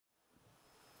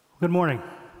Good morning.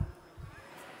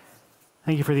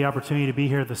 Thank you for the opportunity to be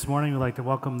here this morning. We'd like to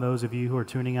welcome those of you who are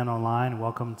tuning in online.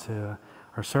 Welcome to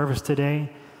our service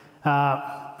today.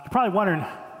 You're probably wondering,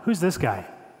 who's this guy?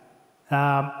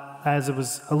 As it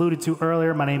was alluded to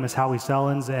earlier, my name is Howie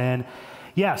Sullens, and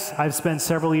yes, I've spent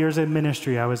several years in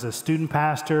ministry. I was a student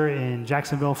pastor in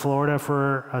Jacksonville, Florida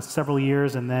for several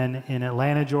years, and then in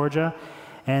Atlanta, Georgia.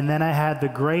 And then I had the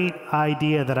great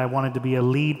idea that I wanted to be a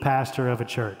lead pastor of a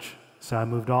church. So I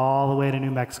moved all the way to New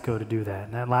Mexico to do that.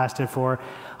 And that lasted for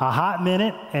a hot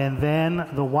minute. And then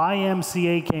the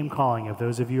YMCA came calling. If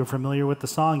those of you are familiar with the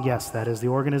song, yes, that is the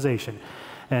organization.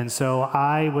 And so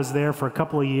I was there for a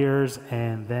couple of years.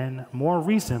 And then more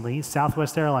recently,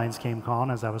 Southwest Airlines came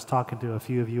calling, as I was talking to a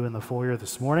few of you in the foyer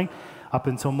this morning. Up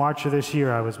until March of this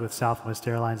year, I was with Southwest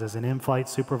Airlines as an in-flight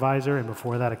supervisor, and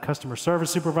before that, a customer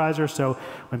service supervisor. So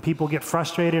when people get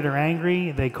frustrated or angry,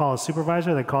 they call a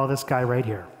supervisor. They call this guy right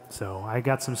here. So I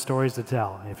got some stories to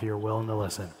tell if you're willing to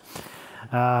listen.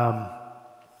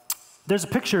 There's a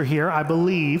picture here, I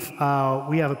believe.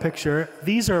 We have a picture.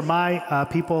 These are my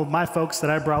people, my folks that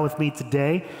I brought with me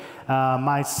today.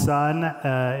 My son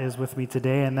is with me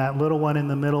today, and that little one in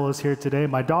the middle is here today.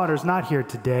 My daughter's not here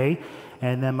today,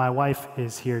 and then my wife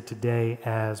is here today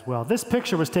as well. This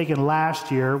picture was taken last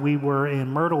year. We were in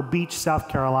Myrtle Beach, South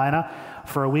Carolina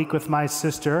for a week with my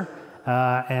sister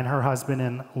and her husband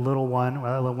and little one.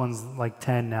 Well, little one's like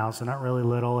 10 now, so not really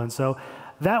little. And so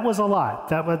that was a lot.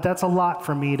 That's a lot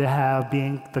for me to have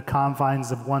being the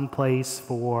confines of one place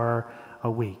for a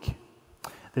week.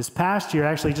 This past year,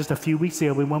 actually just a few weeks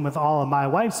ago, we went with all of my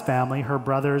wife's family, her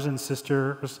brothers and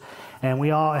sisters, and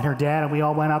her dad, and we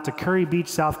all went out to Curry Beach,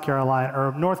 South Carolina,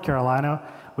 or North Carolina,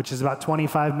 which is about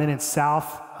 25 minutes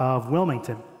south of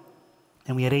Wilmington.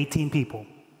 And we had 18 people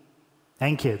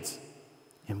and kids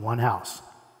in one house.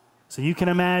 So you can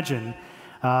imagine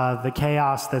the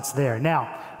chaos that's there.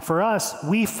 Now, for us,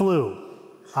 we flew.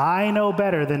 I know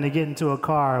better than to get into a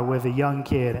car with a young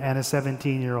kid and a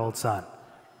 17-year-old son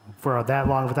for that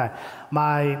long of a time.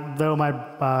 My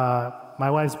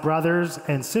wife's brothers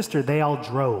and sister, they all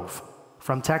drove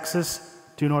from Texas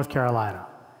to North Carolina.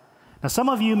 Now, some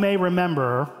of you may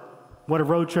remember what a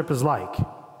road trip is like.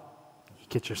 You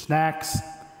get your snacks,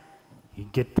 you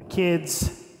get the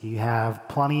kids, you have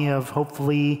plenty of,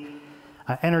 hopefully,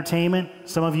 entertainment.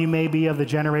 Some of you may be of the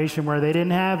generation where they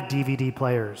didn't have DVD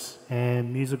players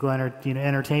and musical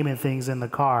entertainment things in the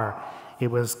car.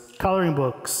 It was coloring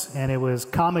books, and it was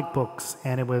comic books,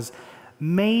 and it was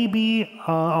maybe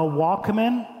a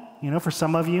Walkman, for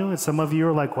some of you. And some of you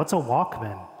are like, what's a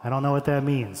Walkman? I don't know what that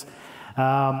means.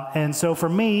 And so for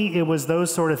me, it was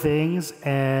those sort of things,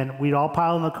 and we'd all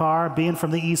pile in the car. Being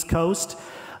from the East Coast,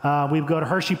 we'd go to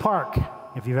Hershey Park,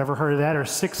 if you've ever heard of that, or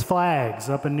Six Flags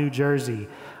up in New Jersey.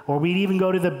 Or we'd even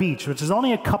go to the beach, which is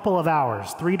only a couple of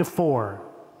hours, 3 to 4,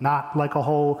 not like a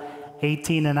whole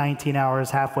 18 to 19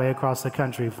 hours halfway across the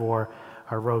country for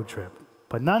a road trip.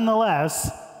 But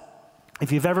nonetheless,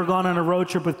 if you've ever gone on a road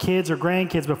trip with kids or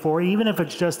grandkids before, even if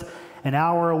it's just an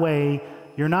hour away,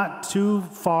 you're not too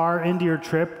far into your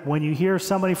trip when you hear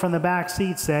somebody from the back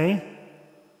seat say,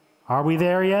 "Are we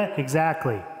there yet?"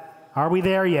 Exactly. Are we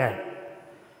there yet?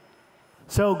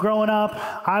 So growing up,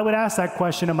 I would ask that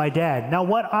question to my dad. Now,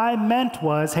 what I meant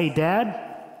was, hey, Dad,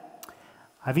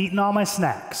 I've eaten all my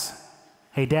snacks.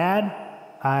 Hey, Dad,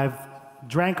 I've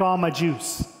drank all my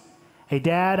juice. Hey,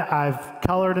 Dad, I've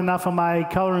colored enough of my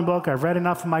coloring book. I've read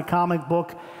enough of my comic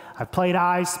book. I've played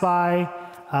I Spy.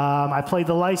 I played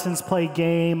the license plate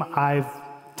game. I've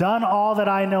done all that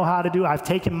I know how to do. I've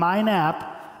taken my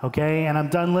nap, okay, and I'm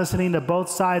done listening to both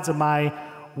sides of my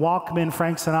Walkman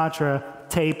Frank Sinatra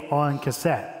tape on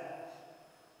cassette.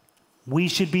 We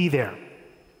should be there.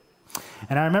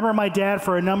 And I remember my dad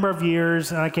for a number of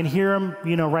years, and I can hear him,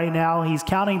 right now, he's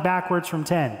counting backwards from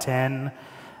 10. 10,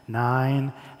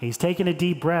 9. He's taking a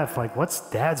deep breath, like, what's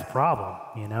Dad's problem,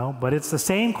 But it's the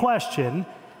same question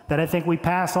that I think we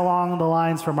pass along the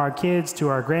lines from our kids to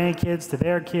our grandkids to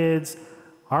their kids.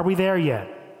 Are we there yet?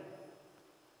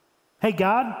 Hey,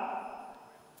 God,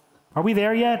 are we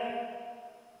there yet?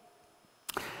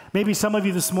 Maybe some of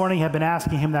you this morning have been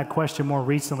asking him that question more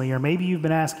recently, or maybe you've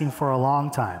been asking for a long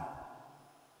time.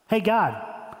 Hey, God,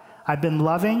 I've been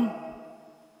loving,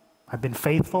 I've been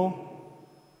faithful,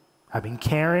 I've been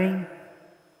caring,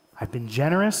 I've been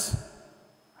generous,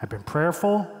 I've been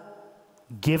prayerful,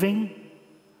 giving.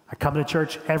 I come to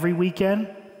church every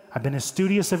weekend. I've been as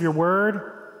studious of your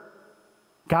word.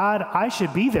 God, I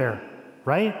should be there,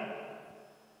 right?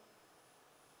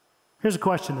 Here's a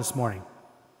question this morning.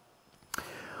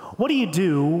 What do you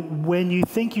do when you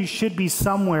think you should be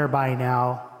somewhere by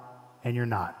now and you're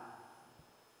not?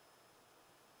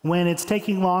 when it's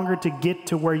taking longer to get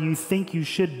to where you think you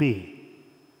should be,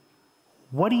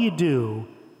 what do you do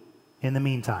in the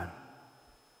meantime?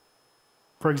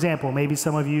 For example, maybe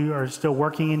some of you are still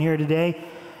working in here today,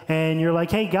 and you're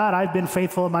like, hey, God, I've been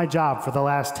faithful at my job for the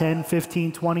last 10,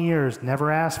 15, 20 years,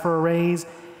 never asked for a raise,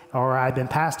 or I've been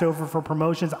passed over for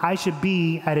promotions. I should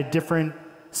be at a different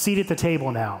seat at the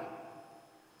table now.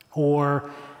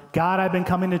 Or, God, I've been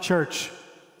coming to church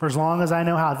for as long as I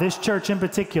know how, this church in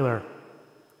particular,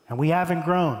 and we haven't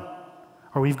grown,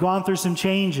 or we've gone through some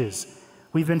changes.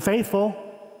 We've been faithful.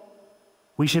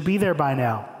 We should be there by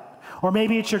now. Or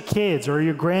maybe it's your kids or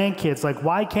your grandkids. Like,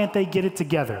 why can't they get it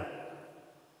together?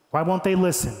 Why won't they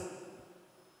listen?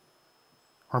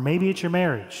 Or maybe it's your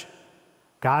marriage.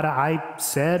 God, I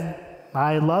said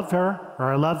I loved her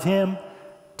or I loved him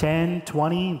 10,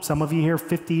 20, some of you here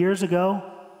 50 years ago.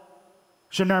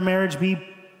 Shouldn't our marriage be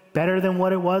better than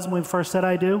what it was when we first said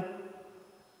I do?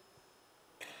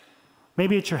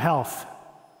 Maybe it's your health.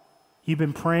 You've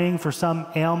been praying for some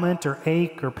ailment or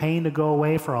ache or pain to go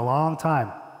away for a long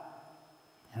time,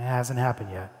 and it hasn't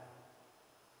happened yet.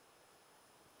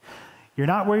 You're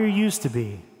not where you used to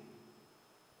be,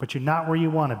 but you're not where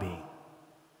you want to be.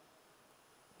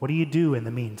 What do you do in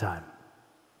the meantime?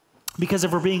 Because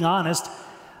if we're being honest,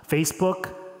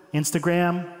 Facebook,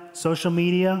 Instagram, social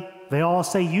media, they all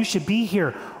say you should be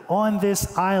here on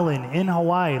this island in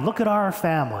Hawaii. Look at our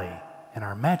family and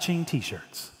our matching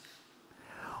t-shirts.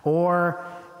 Or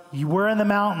we're in the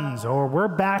mountains, or we're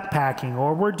backpacking,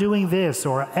 or we're doing this,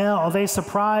 or they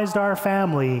surprised our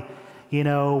family. You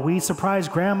know, we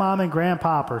surprised grandmom and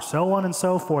grandpop, or so on and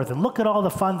so forth. And look at all the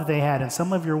fun that they had. And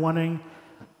some of you are wondering,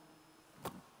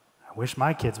 I wish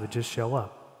my kids would just show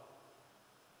up.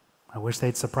 I wish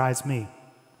they'd surprise me.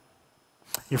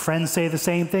 Your friends say the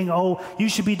same thing. Oh, you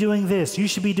should be doing this. You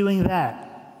should be doing that.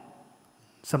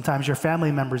 Sometimes your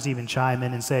family members even chime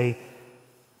in and say,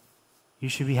 you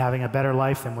should be having a better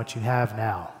life than what you have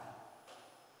now.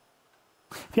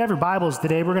 If you have your Bibles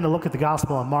today, we're going to look at the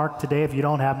Gospel of Mark today. If you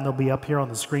don't have them, they'll be up here on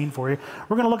the screen for you.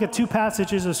 We're going to look at two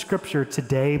passages of Scripture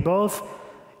today, both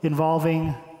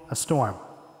involving a storm.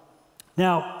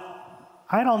 Now,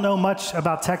 I don't know much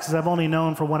about Texas. I've only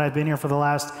known for when I've been here for the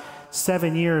last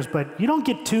 7 years, but you don't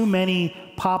get too many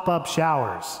pop-up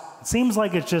showers. It seems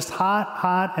like it's just hot,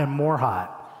 hot, and more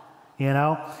hot, you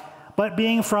know? But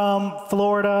being from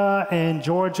Florida and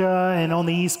Georgia and on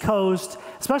the East Coast,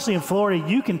 especially in Florida,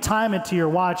 you can time it to your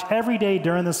watch every day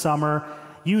during the summer.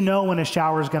 You know when a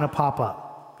shower is going to pop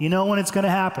up. You know when it's going to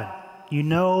happen. You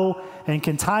know and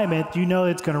can time it. You know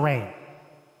it's going to rain.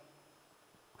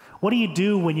 What do you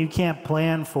do when you can't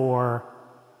plan for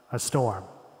a storm?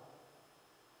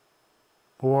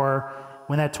 Or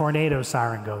when that tornado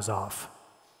siren goes off?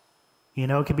 You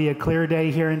know, it could be a clear day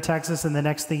here in Texas, and the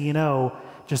next thing you know,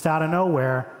 just out of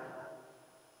nowhere,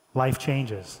 life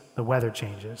changes, the weather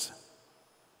changes.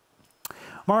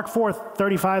 Mark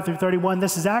 4:35 through 31,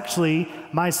 this is actually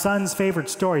my son's favorite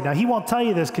story. Now, he won't tell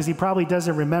you this because he probably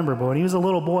doesn't remember, but when he was a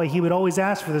little boy, he would always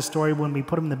ask for this story when we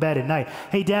put him to bed at night.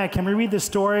 Hey, Dad, can we read this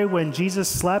story when Jesus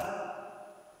slept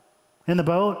in the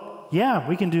boat? Yeah,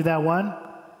 we can do that one.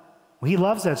 Well, he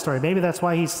loves that story. Maybe that's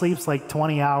why he sleeps like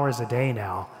 20 hours a day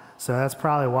now. So that's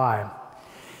probably why.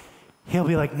 He'll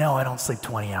be like, no, I don't sleep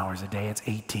 20 hours a day. It's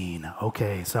 18.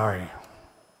 Okay, sorry.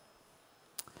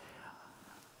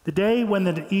 That day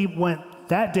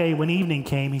when evening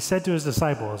came, he said to his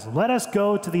disciples, let us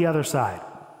go to the other side.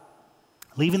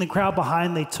 Leaving the crowd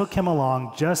behind, they took him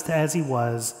along just as he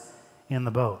was in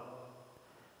the boat.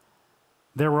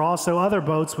 There were also other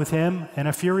boats with him, and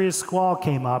a furious squall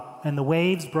came up, and the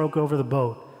waves broke over the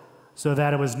boat so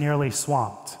that it was nearly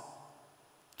swamped.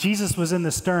 Jesus was in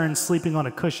the stern, sleeping on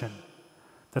a cushion.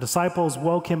 The disciples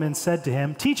woke him and said to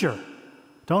him, Teacher,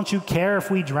 don't you care if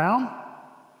we drown?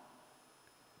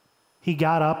 He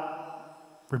got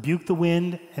up, rebuked the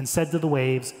wind, and said to the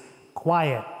waves,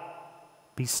 Quiet,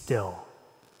 be still.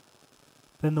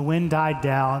 Then the wind died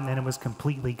down, and it was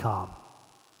completely calm.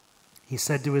 He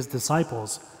said to his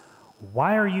disciples,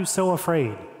 Why are you so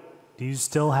afraid? Do you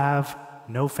still have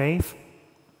no faith?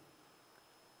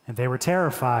 And they were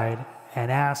terrified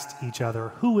and asked each other,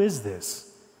 Who is this?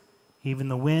 Even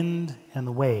the wind and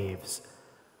the waves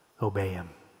obey him.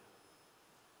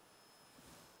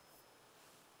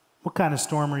 What kind of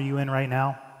storm are you in right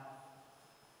now?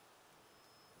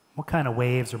 What kind of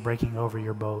waves are breaking over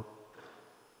your boat?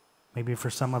 Maybe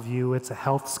for some of you, it's a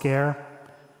health scare.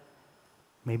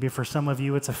 Maybe for some of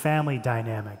you, it's a family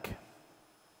dynamic.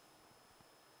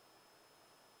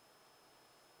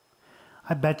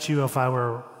 I bet you if I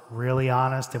were really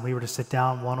honest and we were to sit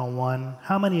down one-on-one,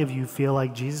 how many of you feel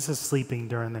like Jesus is sleeping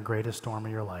during the greatest storm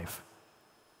of your life?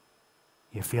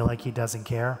 You feel like he doesn't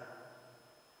care?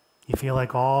 You feel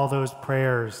like all those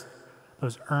prayers,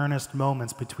 those earnest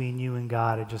moments between you and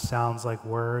God, it just sounds like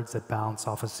words that bounce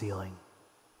off a ceiling.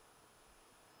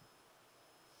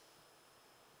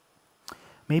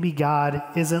 Maybe God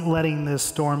isn't letting this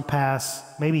storm pass.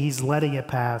 Maybe he's letting it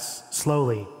pass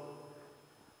slowly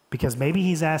because maybe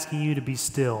he's asking you to be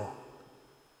still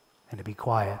and to be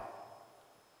quiet.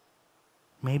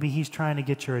 Maybe he's trying to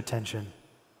get your attention,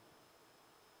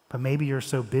 but maybe you're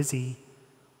so busy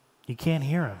you can't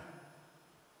hear him.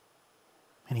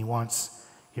 And he wants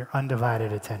your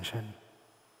undivided attention.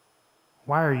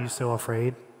 Why are you so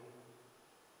afraid?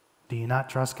 Do you not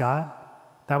trust God?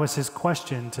 That was his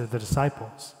question to the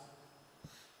disciples.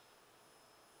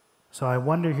 So I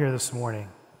wonder here this morning,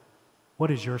 what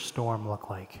does your storm look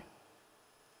like?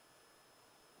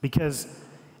 Because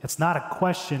it's not a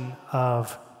question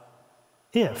of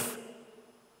if,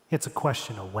 it's a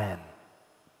question of when.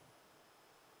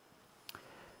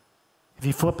 If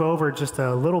you flip over just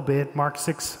a little bit, Mark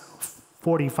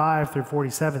 6:45 through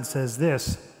 47 says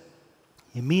this: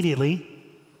 immediately,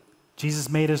 Jesus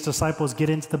made his disciples get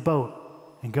into the boat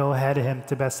and go ahead of him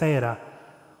to Bethsaida.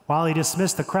 While he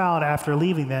dismissed the crowd after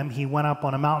leaving them, he went up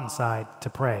on a mountainside to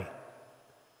pray.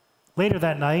 Later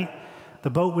that night, the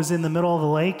boat was in the middle of the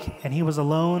lake, and he was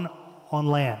alone on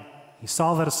land. He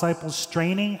saw the disciples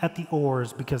straining at the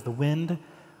oars because the wind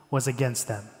was against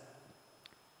them.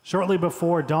 Shortly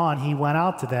before dawn, he went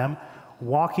out to them,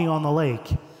 walking on the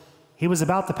lake. He was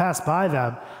about to pass by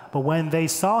them, but when they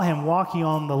saw him walking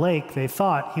on the lake, they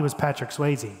thought he was Patrick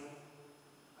Swayze,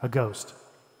 a ghost.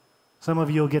 Some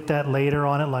of you will get that later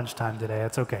on at lunchtime today.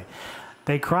 That's okay.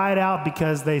 They cried out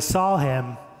because they saw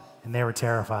him, and they were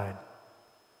terrified.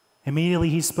 Immediately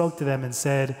he spoke to them and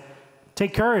said,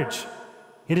 "Take courage.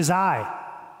 It is I.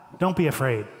 Don't be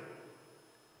afraid."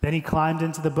 Then he climbed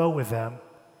into the boat with them,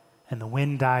 and the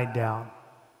wind died down.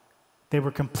 They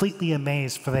were completely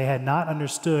amazed, for they had not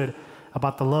understood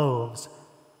about the loaves.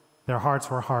 Their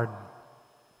hearts were hardened.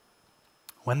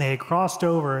 When they had crossed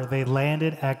over, they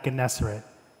landed at Gennesaret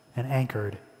and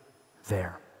anchored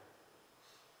there.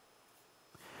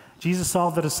 Jesus saw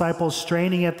the disciples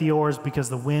straining at the oars because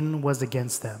the wind was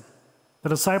against them. The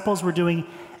disciples were doing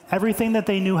everything that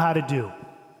they knew how to do.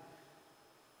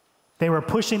 They were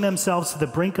pushing themselves to the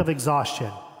brink of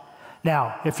exhaustion.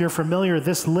 Now, if you're familiar,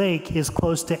 this lake is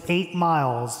close to 8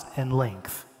 miles in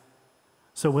length.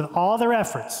 So with all their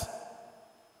efforts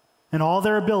and all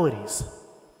their abilities,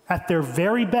 at their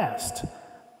very best,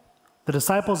 the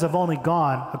disciples have only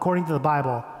gone, according to the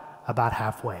Bible, about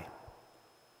halfway.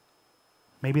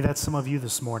 Maybe that's some of you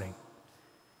this morning.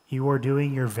 You are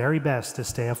doing your very best to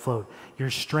stay afloat. You're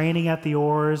straining at the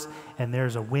oars, and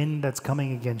there's a wind that's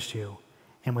coming against you.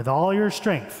 And with all your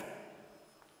strength,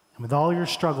 and with all your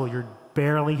struggle, you're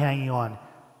barely hanging on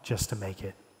just to make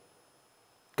it.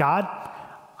 God,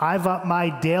 I've upped my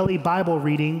daily Bible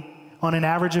reading on an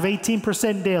average of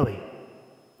 18% daily.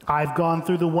 I've gone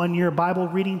through the 1-year Bible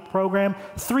reading program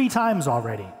 3 times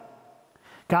already.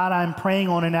 God, I'm praying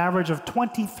on an average of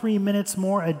 23 minutes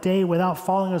more a day without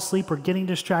falling asleep or getting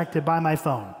distracted by my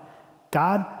phone.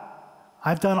 God,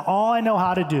 I've done all I know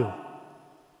how to do.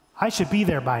 I should be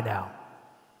there by now.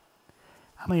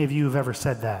 How many of you have ever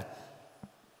said that?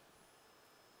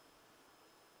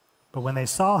 But when they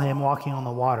saw him walking on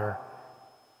the water,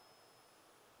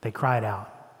 they cried out,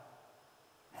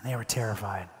 and they were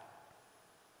terrified.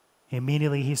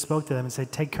 Immediately he spoke to them and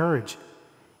said, "Take courage.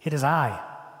 It is I.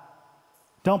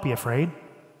 Don't be afraid."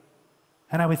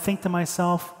 And I would think to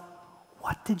myself,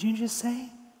 what did you just say?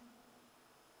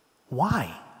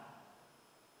 Why?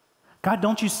 God,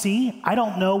 don't you see? I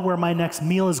don't know where my next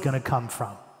meal is going to come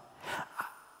from.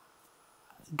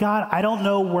 God, I don't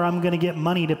know where I'm going to get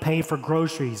money to pay for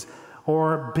groceries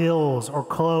or bills or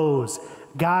clothes.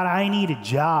 God, I need a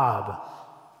job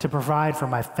to provide for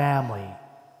my family.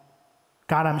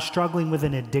 God, I'm struggling with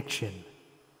an addiction.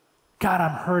 God,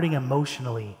 I'm hurting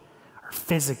emotionally or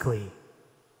physically.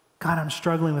 God, I'm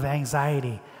struggling with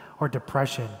anxiety or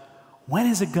depression. When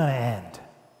is it going to end?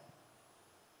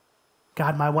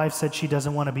 God, my wife said she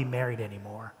doesn't want to be married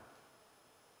anymore.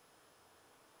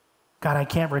 God, I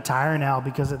can't retire now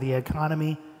because of the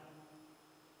economy.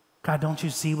 God, don't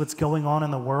you see what's going on in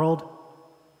the world?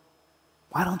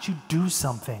 Why don't you do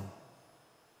something?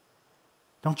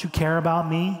 Don't you care about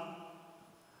me?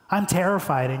 I'm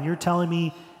terrified, and you're telling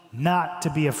me not to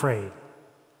be afraid.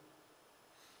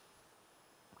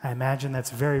 I imagine that's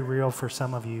very real for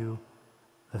some of you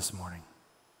this morning.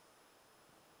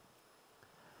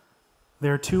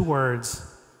 There are 2 words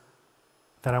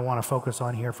that I want to focus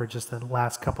on here for just the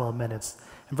last couple of minutes.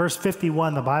 In verse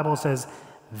 51, the Bible says,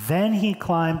 Then he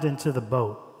climbed into the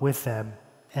boat with them,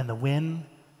 and the wind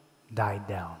died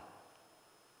down.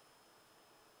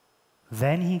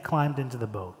 Then he climbed into the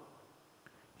boat.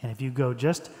 And if you go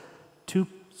just 2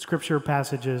 scripture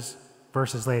passages,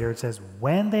 verses later, it says,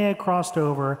 when they had crossed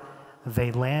over,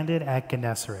 they landed at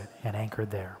Gennesaret and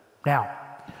anchored there. Now,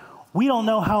 we don't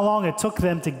know how long it took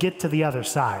them to get to the other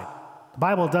side. The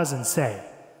Bible doesn't say.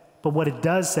 But what it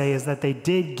does say is that they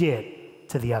did get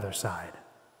to the other side.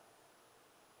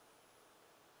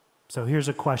 So here's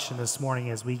a question this morning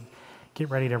as we get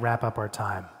ready to wrap up our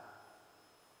time.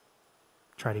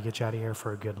 Try to get you out of here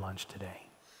for a good lunch today.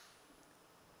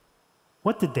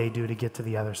 What did they do to get to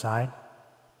the other side?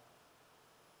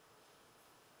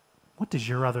 What does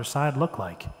your other side look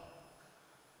like?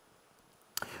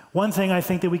 One thing I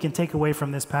think that we can take away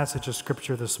from this passage of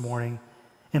Scripture this morning,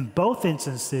 in both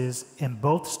instances, in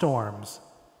both storms,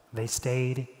 they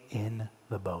stayed in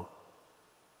the boat.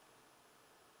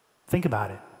 Think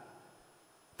about it.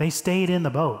 They stayed in the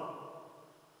boat.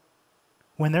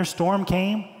 When their storm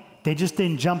came, they just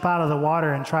didn't jump out of the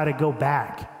water and try to go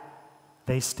back.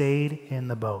 They stayed in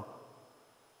the boat.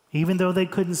 Even though they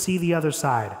couldn't see the other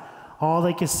side, all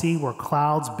they could see were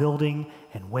clouds building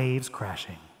and waves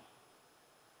crashing.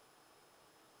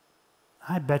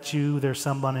 I bet you there's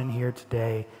someone in here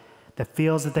today that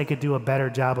feels that they could do a better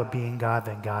job of being God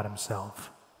than God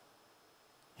himself.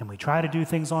 And we try to do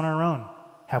things on our own,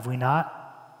 have we not?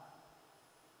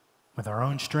 With our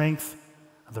own strength,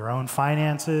 with our own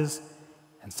finances,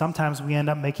 and sometimes we end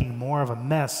up making more of a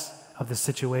mess of the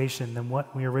situation than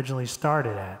what we originally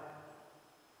started at.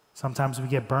 Sometimes we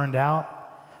get burned out.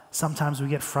 Sometimes we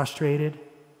get frustrated,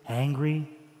 angry,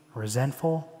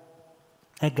 resentful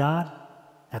at God,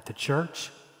 at the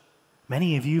church.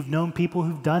 Many of you have known people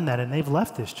who've done that, and they've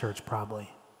left this church probably.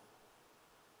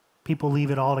 People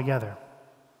leave it all together.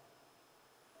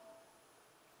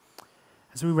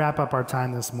 As we wrap up our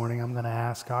time this morning, I'm going to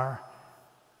ask our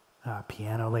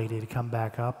piano lady to come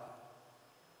back up.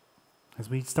 As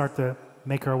we start to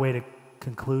make our way to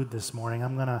conclude this morning,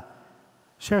 I'm going to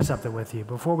share something with you.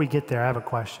 Before we get there, I have a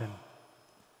question.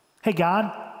 Hey, God,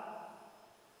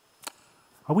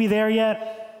 are we there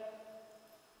yet?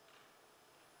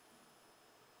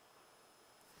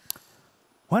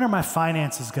 When are my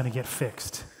finances going to get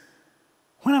fixed?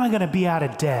 When am I going to be out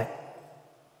of debt?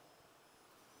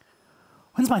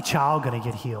 When's my child going to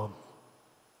get healed?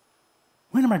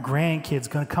 When are my grandkids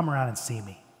going to come around and see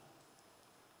me?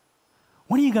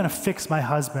 When are you going to fix my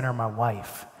husband or my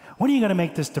wife? When are you going to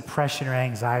make this depression or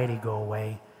anxiety go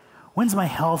away? When's my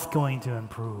health going to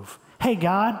improve? Hey,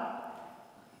 God,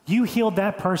 you healed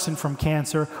that person from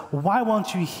cancer. Why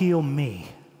won't you heal me?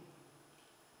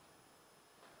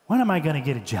 When am I going to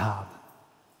get a job?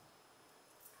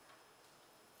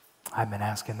 I've been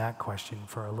asking that question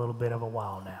for a little bit of a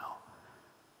while now.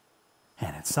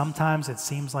 And sometimes it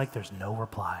seems like there's no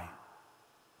reply.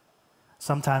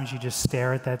 Sometimes you just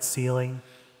stare at that ceiling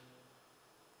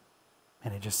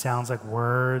and it just sounds like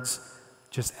words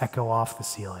just echo off the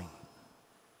ceiling.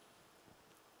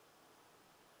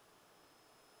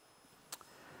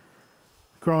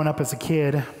 Growing up as a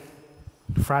kid,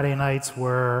 Friday nights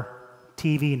were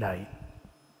TV night.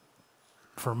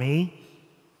 For me,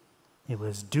 it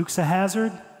was Dukes of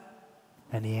Hazzard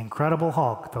and the Incredible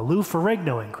Hulk, the Lou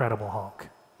Ferrigno Incredible Hulk,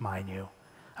 mind you.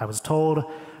 I was told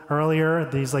earlier,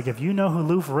 if you know who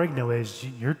Lou Ferrigno is,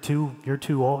 you're too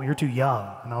old, you're too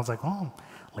young. And I was like, oh,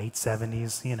 late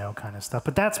 70s, kind of stuff.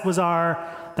 But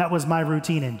that was my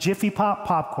routine. And Jiffy Pop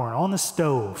popcorn on the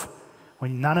stove,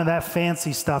 when none of that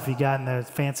fancy stuff you got in the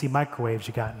fancy microwaves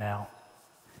you got now.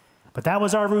 But that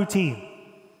was our routine.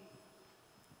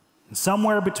 And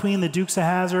somewhere between the Dukes of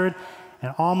Hazzard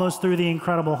and almost through the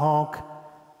Incredible Hulk,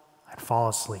 I'd fall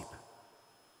asleep.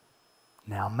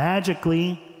 Now,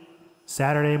 magically,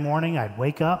 Saturday morning, I'd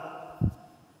wake up,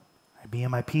 I'd be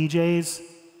in my PJs,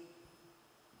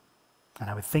 and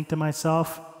I would think to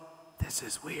myself, this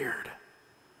is weird.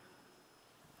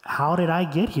 How did I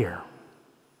get here?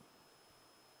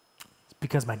 It's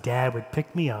because my dad would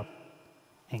pick me up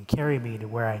and carry me to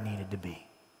where I needed to be.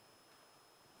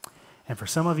 And for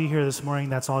some of you here this morning,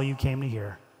 that's all you came to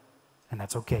hear. And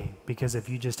that's okay, because if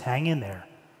you just hang in there,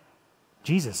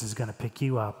 Jesus is going to pick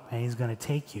you up and he's going to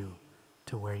take you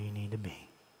to where you need to be.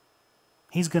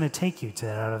 He's going to take you to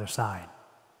that other side.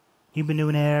 You've been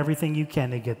doing everything you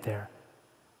can to get there.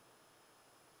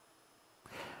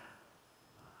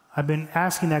 I've been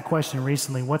asking that question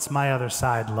recently, what's my other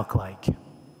side look like?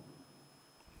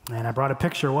 And I brought a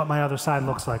picture of what my other side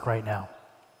looks like right now.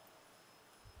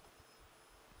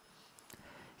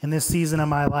 In this season of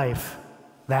my life,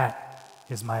 that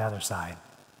is my other side.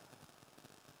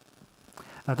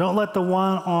 Now, don't let the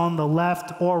one on the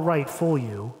left or right fool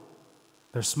you.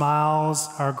 Their smiles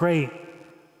are great,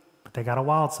 but they got a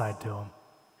wild side to them.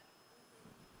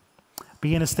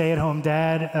 Being a stay-at-home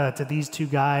dad to these two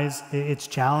guys, it's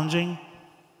challenging,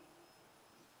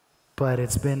 but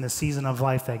it's been the season of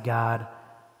life that God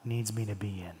needs me to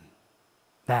be in.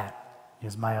 That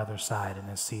is my other side in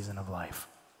this season of life.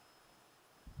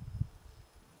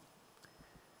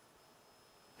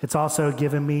 It's also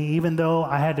given me, even though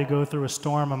I had to go through a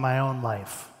storm in my own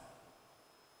life,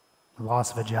 the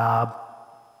loss of a job,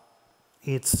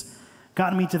 it's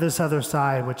gotten me to this other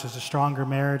side, which is a stronger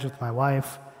marriage with my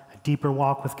wife, a deeper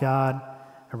walk with God,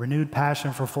 a renewed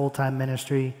passion for full-time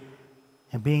ministry,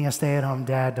 and being a stay-at-home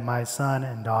dad to my son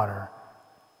and daughter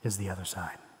is the other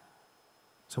side.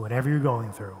 So whatever you're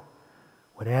going through,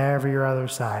 whatever your other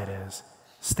side is,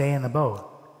 stay in the boat,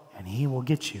 and he will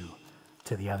get you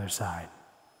to the other side.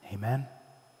 Amen?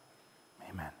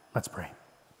 Amen. Let's pray.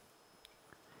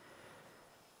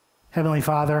 Heavenly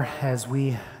Father, as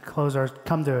we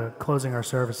come to closing our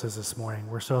services this morning,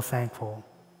 we're so thankful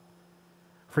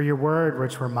for your word,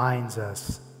 which reminds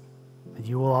us that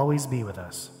you will always be with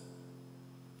us.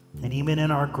 And even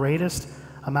in our greatest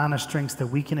amount of strengths that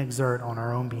we can exert on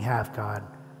our own behalf, God,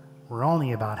 we're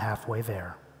only about halfway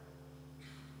there.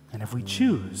 And if we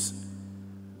choose,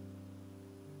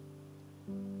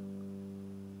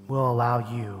 we'll allow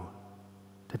you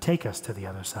to take us to the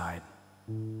other side.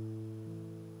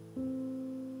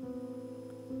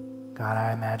 God,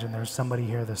 I imagine there's somebody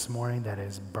here this morning that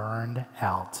is burned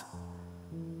out,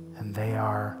 and they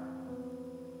are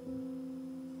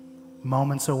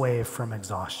moments away from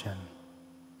exhaustion,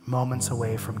 moments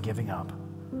away from giving up,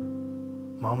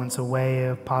 moments away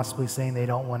of possibly saying they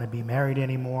don't want to be married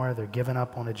anymore, they're giving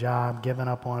up on a job, giving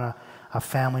up on a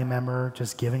family member,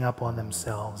 just giving up on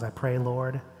themselves. I pray,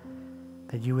 Lord,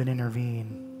 that you would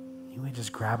intervene. You would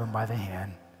just grab them by the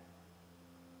hand.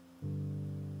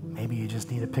 Maybe you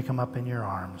just need to pick them up in your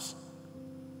arms.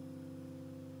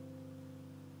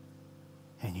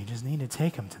 And you just need to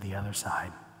take them to the other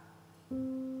side.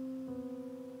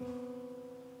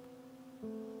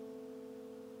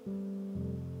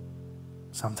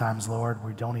 Sometimes, Lord,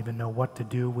 we don't even know what to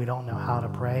do. We don't know how to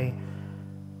pray.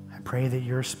 I pray that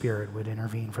your Spirit would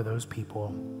intervene for those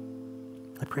people.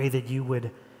 I pray that you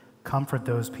would comfort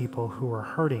those people who are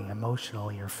hurting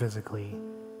emotionally or physically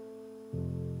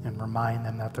and remind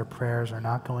them that their prayers are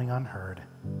not going unheard.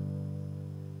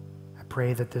 I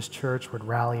pray that this church would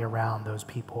rally around those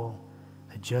people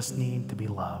that just need to be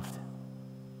loved,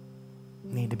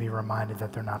 need to be reminded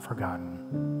that they're not forgotten.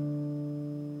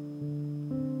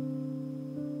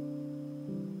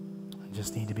 They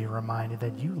just need to be reminded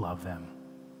that you love them.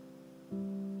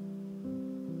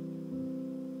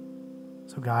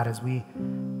 So God, as we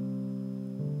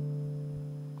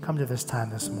come to this time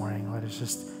this morning, let us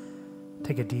just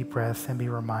take a deep breath and be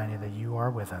reminded that you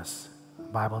are with us. The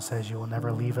Bible says you will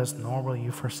never leave us, nor will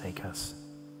you forsake us.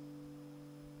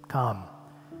 Come,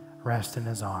 rest in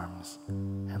his arms,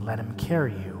 and let him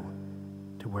carry you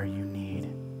to where you need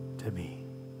to be.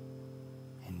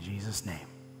 In Jesus' name,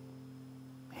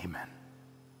 amen.